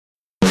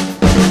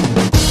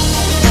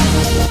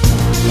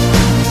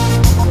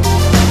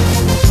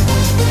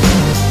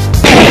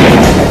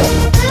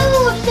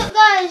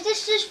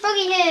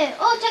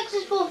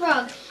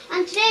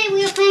today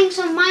we are playing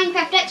some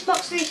Minecraft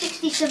Xbox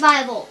 360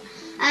 Survival,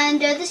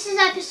 and this is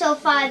episode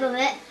 5 of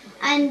it,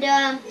 and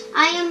I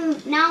am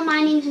now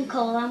mining some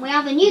coal, and we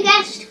have a new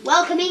guest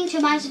welcoming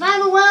to my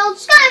survival world,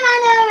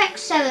 Skyminer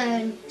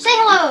X7. Say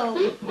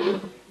hello!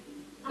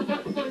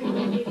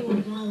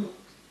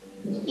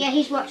 Yeah,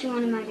 he's watching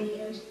one of my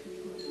videos.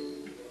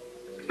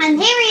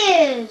 And here he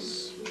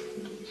is!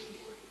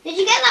 Did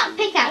you get that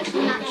pickaxe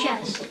from that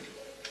chest?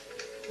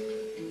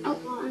 Oh,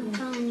 I'm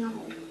telling you.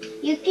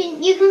 You can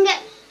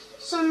get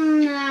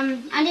some,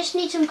 I just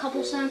need some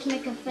cobblestone to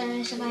make a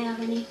furnace if I have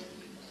any.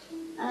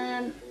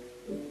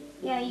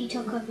 Yeah, you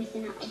took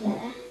everything out of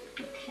there.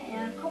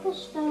 Okay,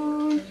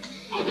 cobblestone.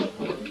 Okay.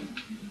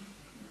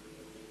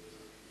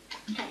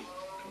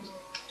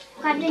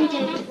 Crafting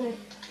table.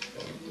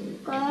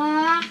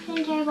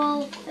 Crafting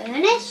table,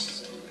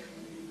 furnace.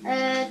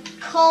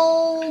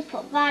 Coal,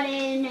 put that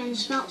in and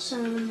smelt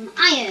some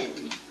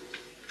iron.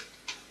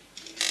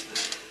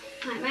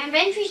 Right, my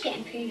inventory's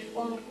getting pretty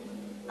full.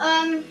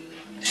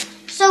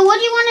 So what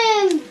do you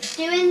want to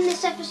do in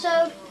this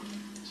episode?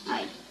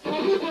 Right.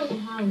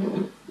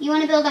 You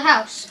want to build a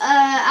house?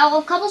 Out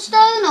of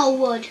cobblestone or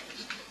wood?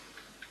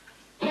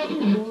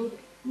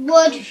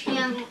 Wood,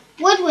 yeah.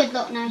 Wood would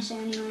look nicer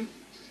anyway.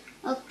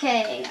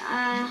 Okay,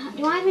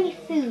 do I have any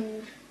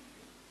food?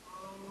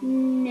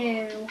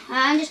 No.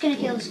 I'm just going to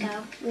kill this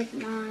cow with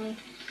my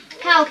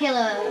cow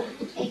killer,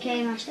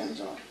 aka my stone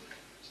sword.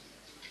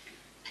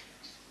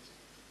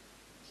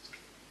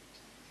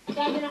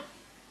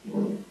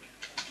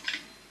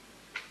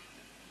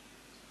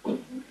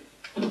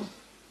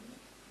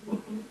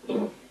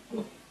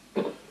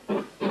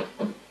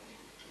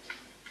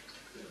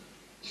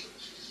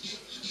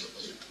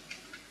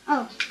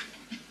 Oh,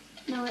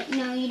 no,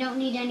 you don't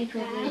need any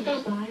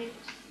privilege.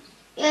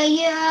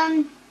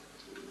 Yeah,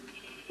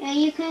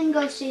 you can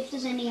go see if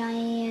there's any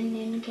iron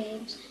in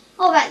caves.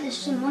 Oh, right, there's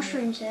some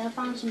mushrooms here. I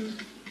found some.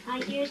 I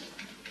did.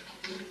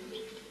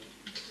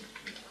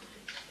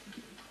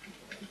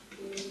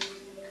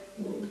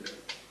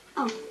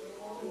 Oh.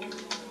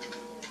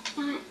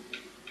 Right.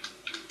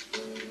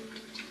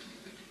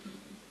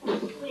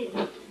 Wait.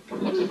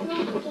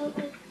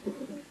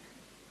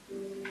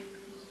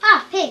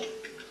 Ah, pig.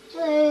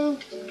 Hello,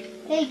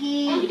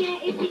 piggy. Oh yeah,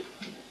 if it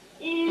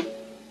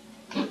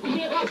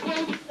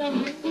uploads the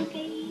Hunger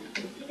Games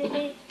in a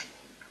bit.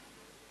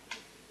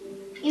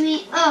 You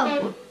mean,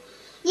 oh.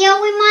 Yeah,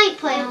 we might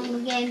play Hunger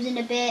Games in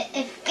a bit,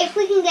 if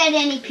we can get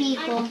any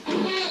people.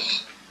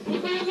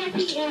 If I have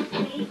the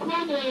airplane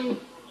corner,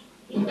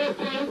 if it goes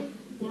down,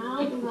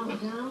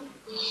 down.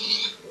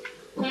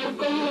 Then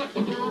go up,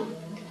 down.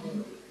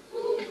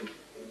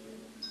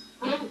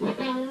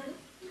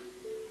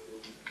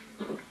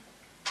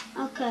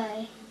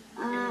 Okay.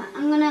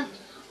 I'm gonna...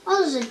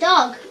 Oh, there's a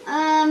dog.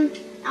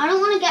 I don't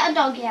want to get a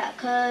dog yet,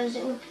 because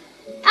it will...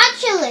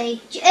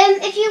 Actually,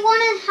 if you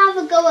want to have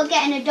a go at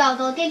getting a dog,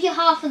 I'll give you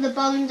half of the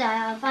bones I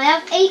have. I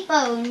have 8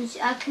 bones.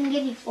 I can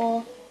give you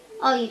 4.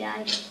 Oh, you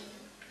died.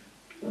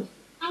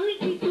 How many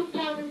people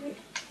down?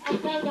 I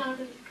fell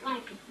down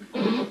like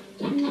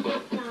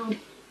down.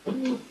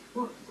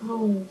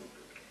 Hole.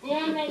 I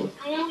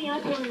only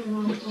had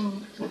one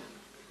hole.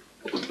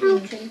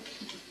 Okay.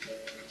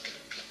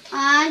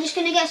 I'm just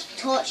gonna get some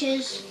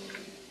torches.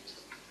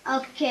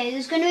 Okay,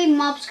 there's gonna be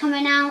mobs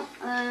coming out.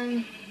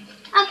 I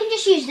can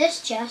just use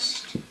this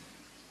chest.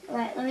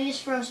 Right, let me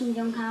just throw some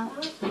junk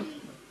out.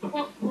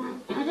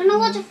 I don't know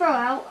what to throw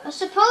out. I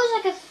suppose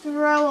I could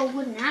throw a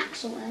wooden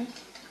axe away.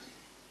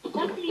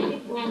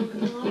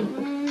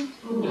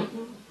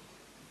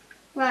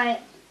 Right.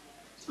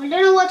 I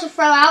don't know what to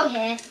throw out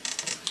here.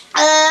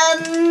 I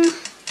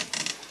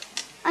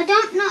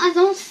don't know. I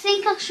don't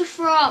think I should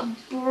throw out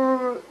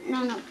no,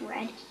 not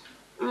bread.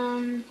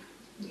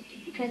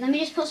 Okay, let me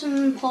just put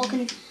some pork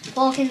in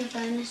the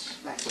furnace.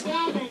 Right.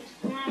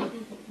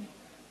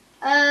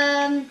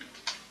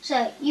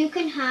 So you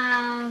can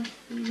have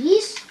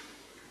these.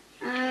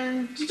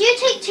 Did you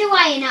take 2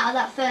 iron out of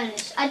that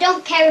furnace? I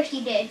don't care if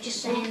you did,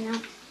 just saying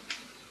that.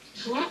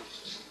 What?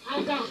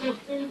 I got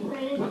nothing for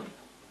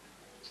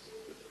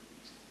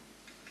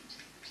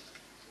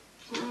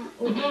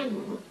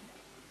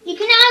You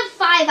can have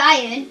 5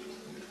 iron.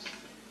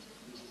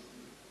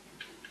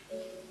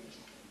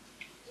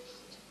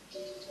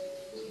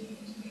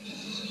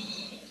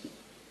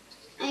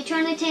 Are you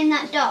trying to tame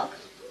that dog?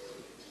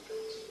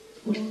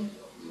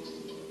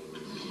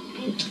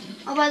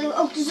 Oh, by the way,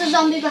 there's a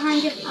zombie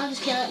behind you. I'll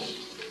just kill it.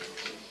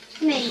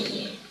 Come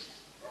here.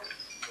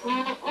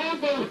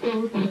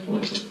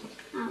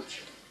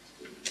 Ouch.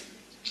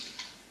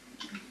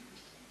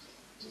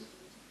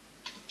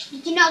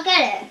 Did you not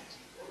get it?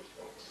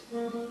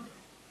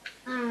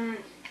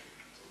 Alright.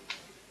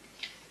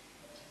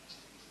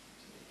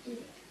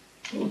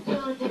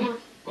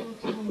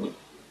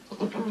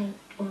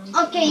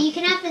 Okay, you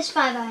can have this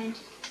 5 iron.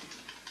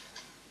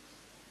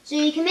 So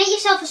you can make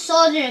yourself a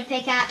sword and a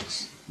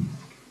pickaxe.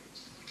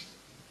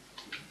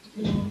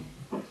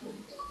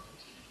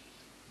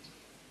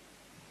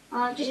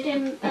 I've just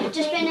been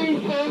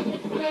in...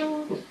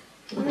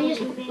 Let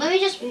me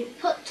just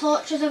put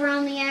torches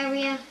around the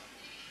area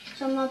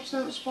so mobs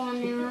don't spawn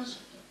near us.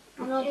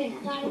 I'm not getting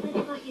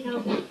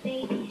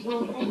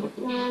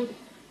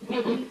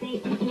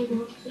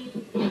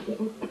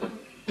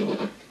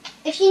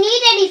If you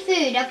need any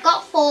food, I've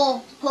got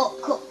 4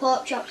 cooked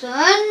pork chops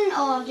on,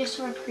 or just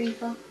for a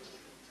creeper.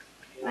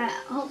 Right,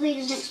 hopefully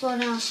he doesn't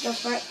explode our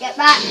stuff. Right, get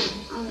back.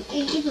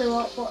 He blew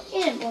up, but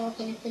he didn't blow up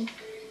anything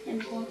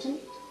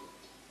important.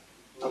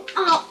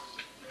 Oh.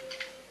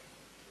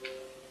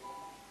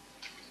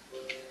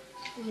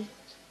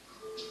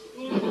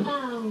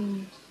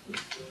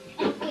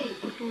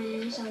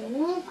 So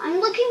I'm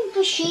looking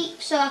for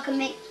sheep so I can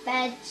make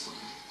beds.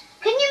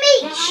 Can you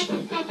make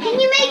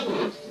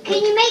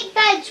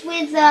beds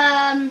with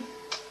can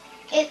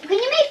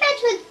you make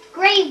beds with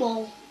grey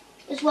wool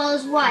as well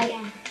as white?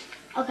 Yeah.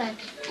 Okay, I'm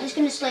just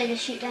gonna slay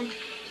this sheep then.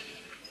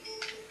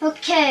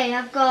 Okay,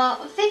 I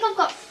think I've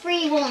got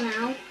 3 wool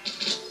now.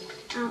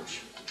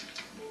 Ouch.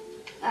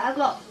 I've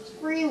got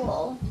 3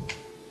 wool.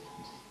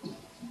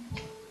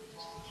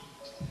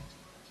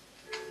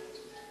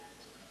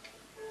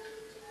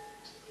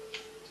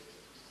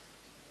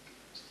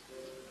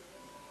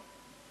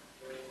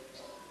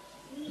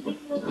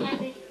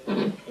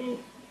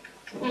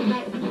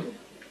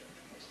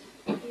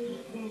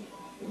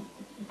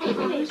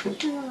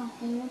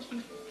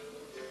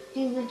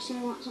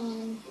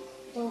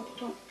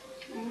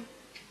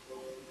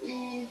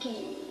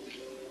 Okay.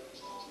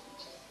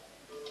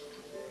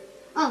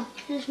 Oh,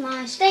 there's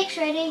my steaks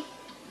ready.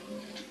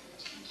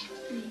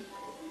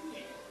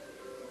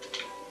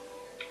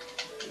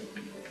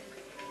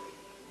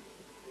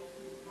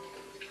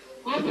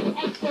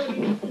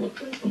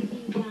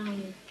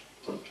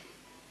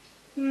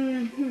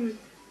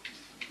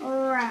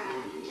 Alright.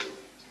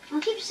 I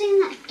keep seeing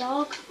that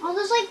dog. Oh,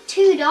 there's like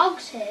 2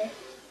 dogs here.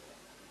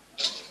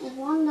 There's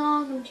 1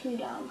 dog and 2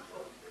 dogs.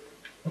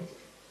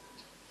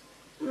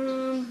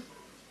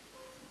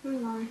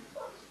 Hang on.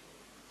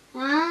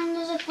 And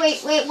there's a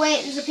wait,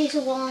 there's a piece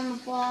of wool on the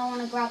floor. I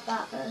want to grab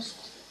that first.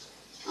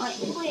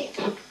 Wait.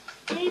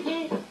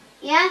 David.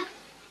 Yeah?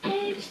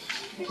 David,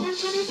 I'm gonna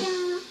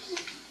die.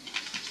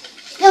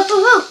 No,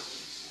 oh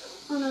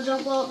no,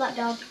 don't blow up that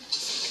dog.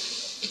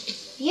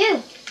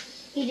 You.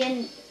 He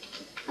didn't.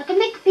 I can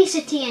make a piece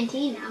of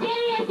TNT now.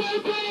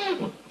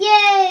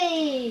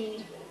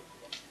 Yay!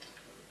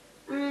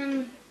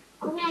 Come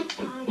on,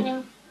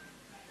 Fido.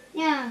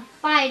 Yeah,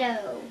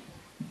 Fido.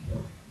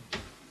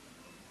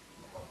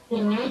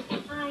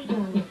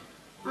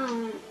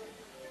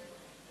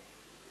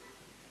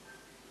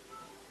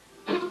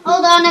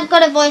 Hold on, I've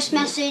got a voice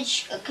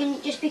message. Can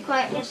you just be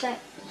quiet for a sec?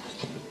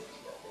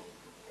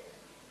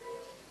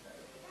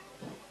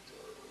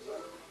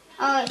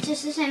 Oh, it's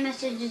just the same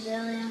message as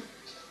earlier.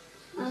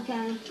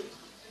 Okay.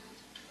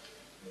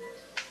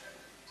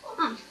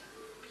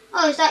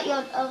 Oh, is that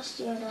your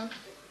dog?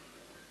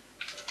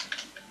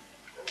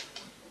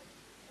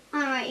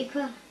 Alright, you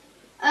could.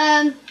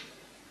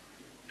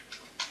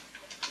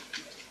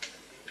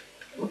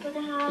 We're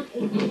gonna have a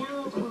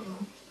yellow color.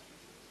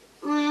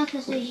 Oh yeah,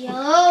 because there's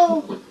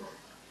yellow.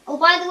 Oh,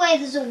 by the way,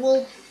 there's a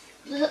wolf.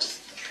 There's a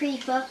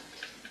creeper.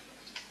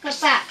 Go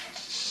back.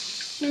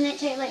 Didn't it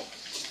take like...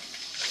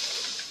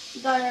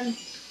 Got him.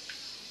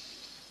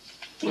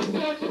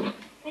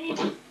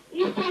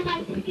 You find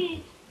my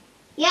skin.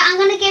 Yeah, I'm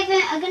gonna give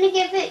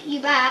it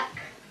you back.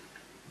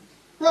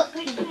 Look.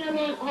 Okay,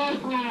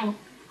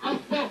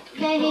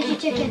 here's your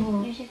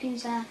chicken. Your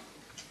chicken's there.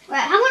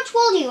 Right, how much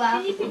wool do you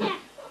have?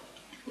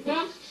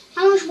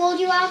 How much wool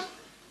do you have?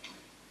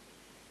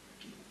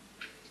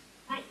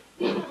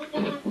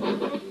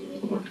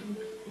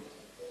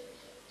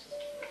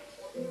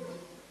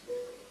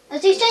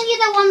 Does he send you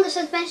the one that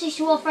says message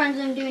to all friends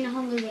I'm doing a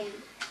Hunger Game?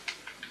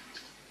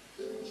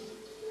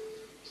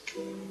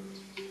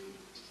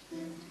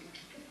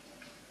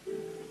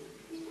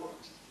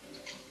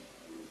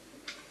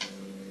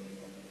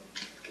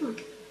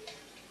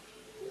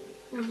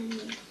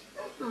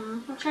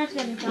 I'll try to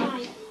get a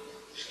dog.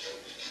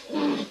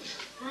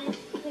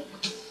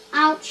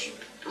 Ouch!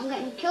 I'm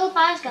getting killed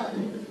by a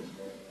skeleton.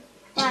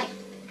 Right.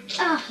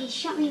 Oh, he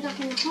shot me back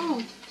in the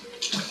hole.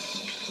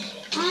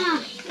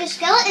 The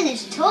skeleton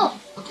is tough.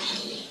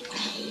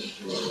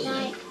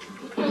 Right.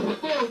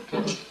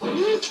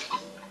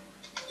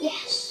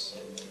 Yes.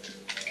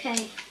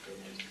 Okay.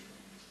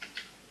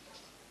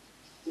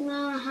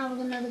 Now I have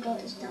another go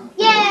at this dog.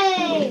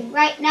 Yay!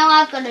 Right, now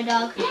I've got a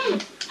dog.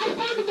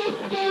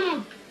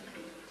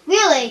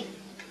 Really?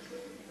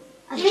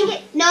 I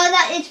think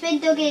it's been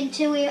dug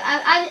into.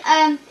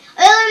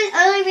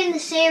 Earlier in the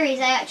series,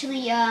 I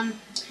actually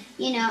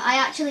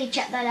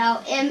checked that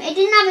out. It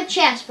didn't have a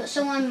chest, but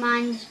someone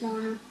mined this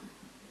morning.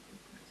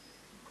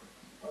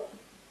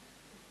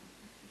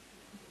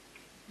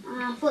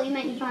 I thought you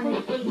meant you found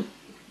it.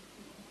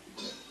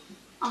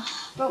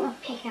 Oh, broke my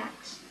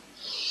pickaxe.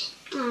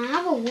 Oh, I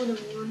have a wooden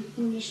one. You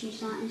can just use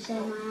that instead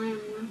of my iron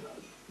one.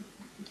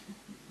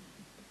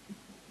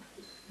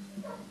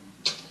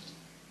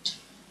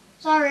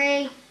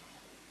 Sorry.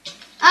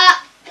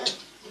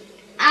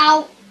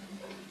 Ow.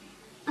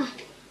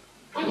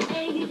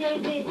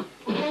 David.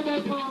 I found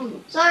my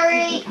phone.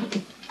 Sorry,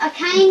 I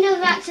kind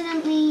of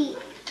accidentally.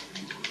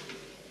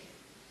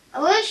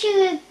 I wish you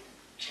would.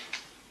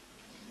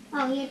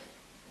 Oh, you.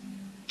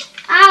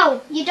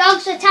 Ow! Your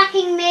dog's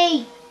attacking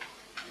me.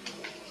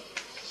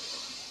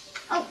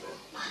 Oh,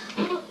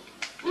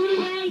 Run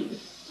away.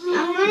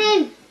 I'm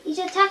running. He's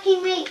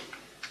attacking me.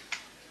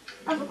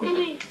 I'm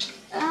coming.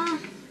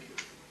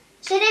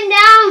 Sit him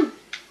down.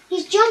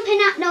 He's jumping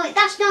at. No,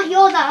 that's not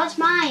yours. That's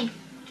mine.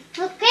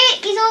 Look,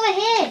 it. He's over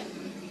here.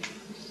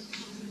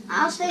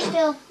 I'll stay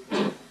still.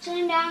 Sit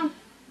him down.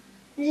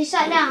 Is he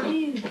sat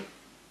down?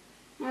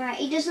 Alright,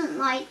 he doesn't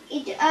like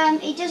he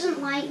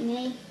doesn't like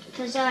me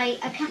because I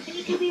can't. Can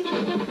you give me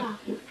my stuff back?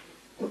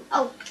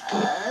 Oh,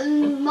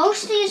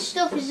 most of his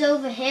stuff is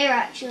over here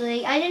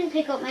actually. I didn't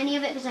pick up any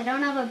of it because I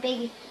don't have a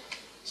big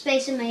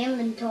space in my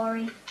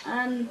inventory.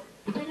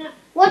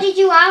 What did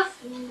you have?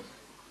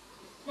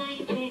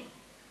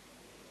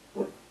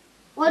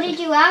 What did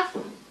you have?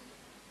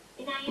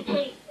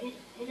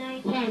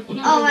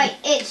 Oh right,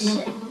 it's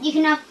you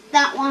can have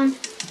that one.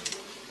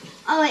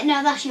 Oh wait,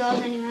 no, that's yours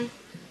anyway.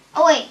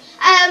 Oh wait,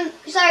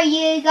 sorry,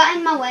 you got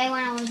in my way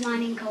when I was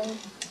mining coal.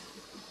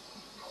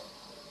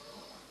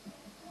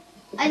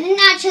 I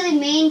didn't actually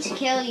mean to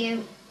kill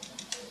you.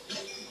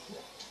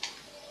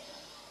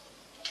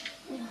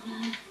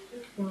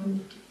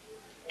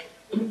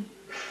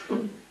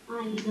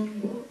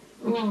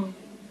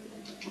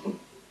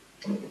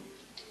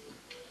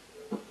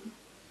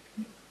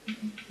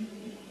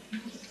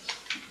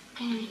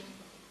 Okay.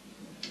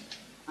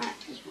 Alright,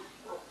 this one.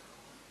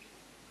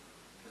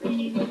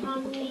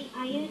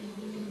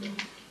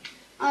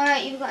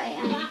 Alright, you've got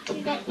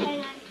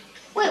it.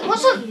 Wait,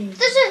 what's up?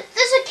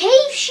 There's a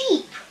cave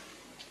sheep.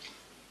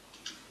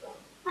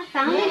 I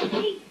found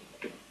it.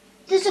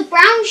 There's a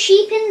brown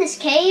sheep in this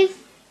cave.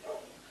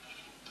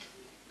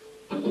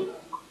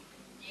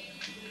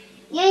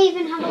 Yeah, you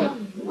can have a look.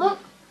 Look,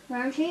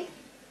 brown sheep.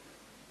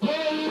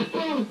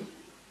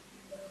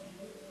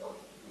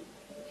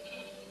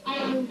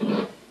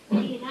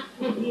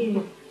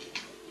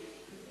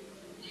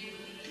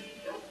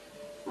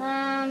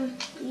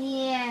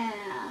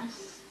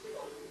 Yes.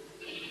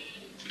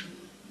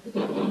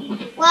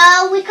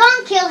 Well, we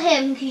can't kill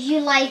him because you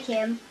like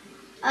him.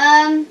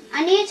 I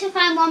need to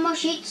find one more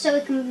sheep so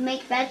we can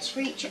make beds for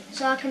each,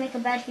 so I can make a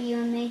bed for you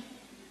and me.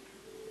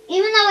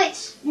 Even though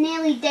it's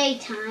nearly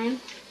daytime,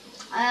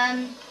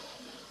 I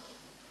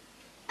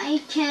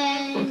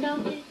can.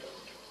 Okay.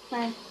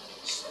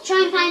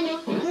 Try and find.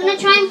 I'm gonna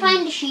try and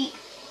find a sheep.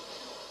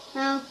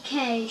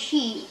 Okay,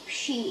 sheep.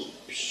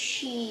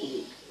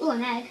 Ooh,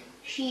 an egg.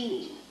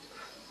 Sheep.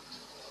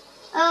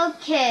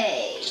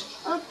 Okay,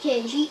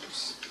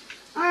 sheeps.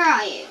 Where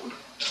are you?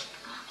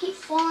 I keep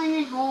falling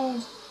in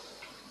holes.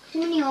 Too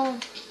many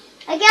holes.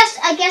 I guess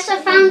I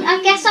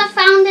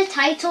found the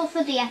title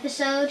for the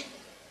episode.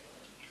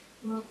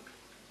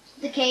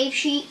 The cave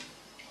sheep.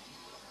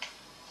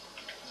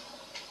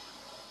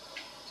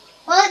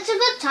 Well, it's a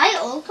good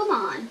title. Come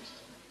on.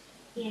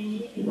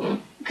 Yeah.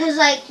 Because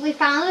like we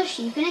found a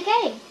sheep in a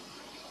cave.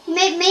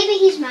 Maybe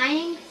he's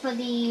mining for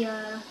the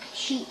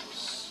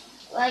sheeps.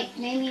 Like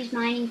maybe he's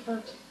mining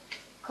for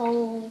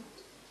coal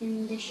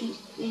in the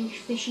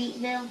for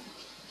Sheepville.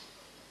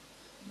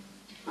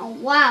 Oh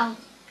wow.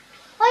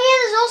 Oh yeah,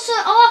 there's also,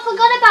 oh I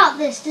forgot about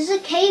this. There's a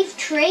cave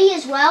tree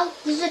as well.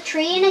 There's a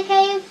tree in a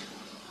cave.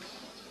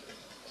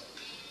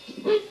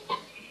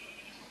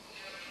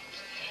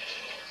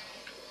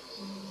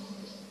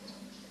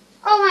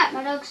 Oh right,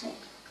 my dog's sick.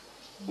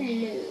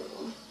 Hello.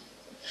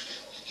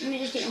 Let me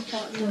just get my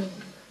phone.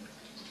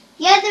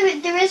 Yeah,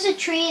 there is a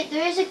tree.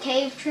 There is a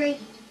cave tree.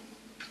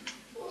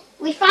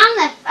 We found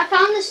that. I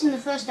found this in the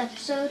first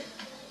episode.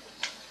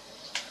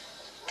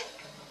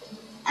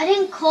 I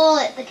didn't call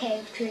it the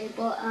cave tree,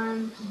 but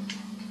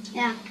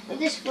yeah. But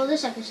this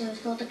episode is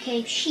called the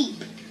cave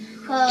sheep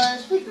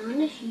because we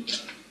found a sheep.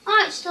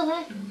 Oh, it's still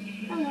here.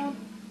 Hello.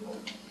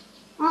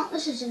 Oh,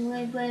 this is a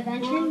weird way of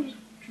entering. Just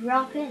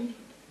drop in.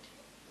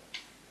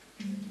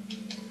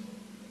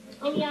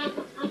 Oh yeah,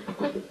 I've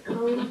put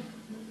coal.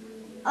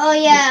 Oh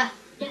yeah.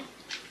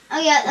 Oh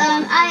yeah.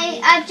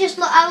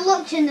 I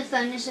looked in the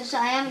furnace, so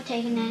I haven't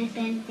taken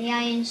anything. The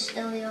iron's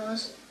still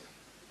yours.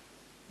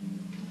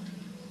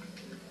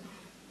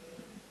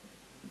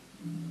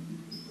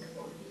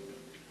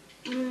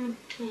 Okay.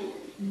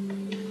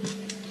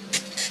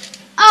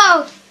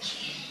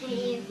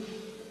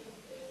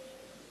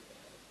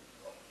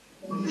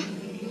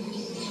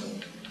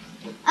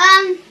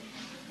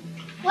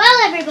 Well,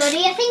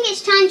 everybody, I think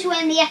it's time to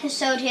end the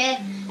episode here.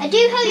 I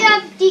do hope you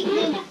have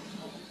deeply.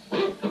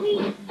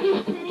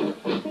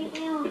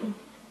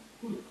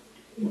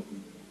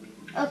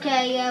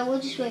 Okay, yeah, we'll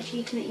just wait for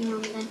you to meet your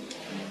mum then.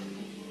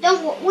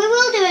 We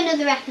will do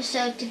another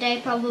episode today,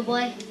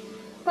 probably.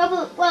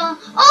 Well,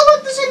 oh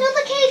look, there's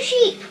another cave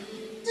sheep.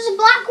 There's a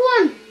black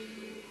one.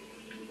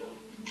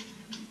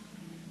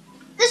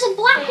 There's a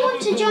black one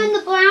to join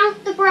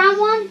the brown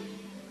one.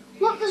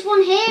 Look, there's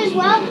one here as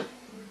well.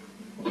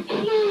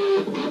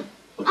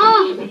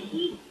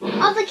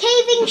 Oh, the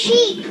caving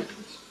sheep.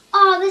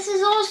 Oh, this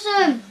is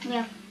awesome.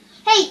 Yeah.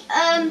 Hey,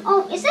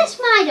 oh, is this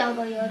my dog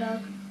or your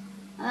dog?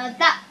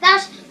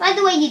 That's, by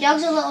the way, your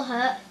dog's a little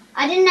hurt.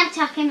 I didn't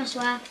attack him, I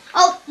swear.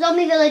 Oh,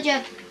 zombie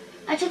villager.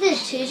 I took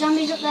there's 2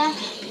 zombies up there.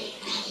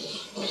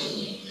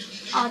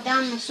 Oh,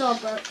 damn, my sword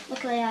broke.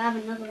 Luckily, I have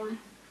another one.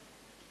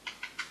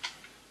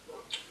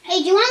 Hey,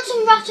 do you want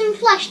some rotten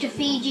flesh to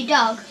feed your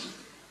dog?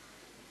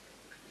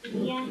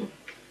 Yeah.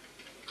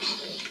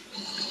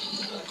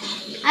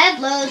 I have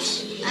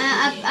loads.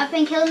 I've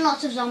been killing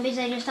lots of zombies.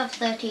 I just have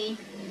 13.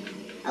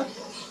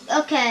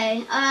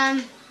 Okay.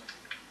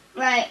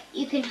 Right.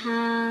 You can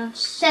have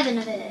 7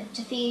 of it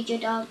to feed your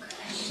dog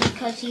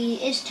because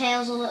his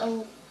tail's a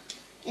little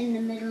in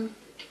the middle.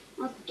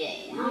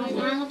 Okay.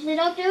 How's the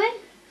dog doing?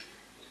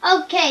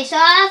 Okay. So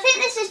I think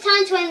this is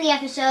time to end the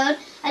episode.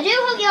 I do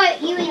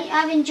hope you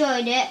have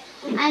enjoyed it,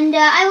 and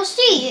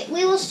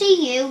we will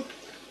see you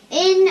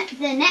in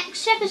the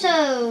next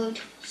episode.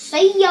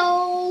 See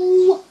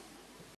y'all.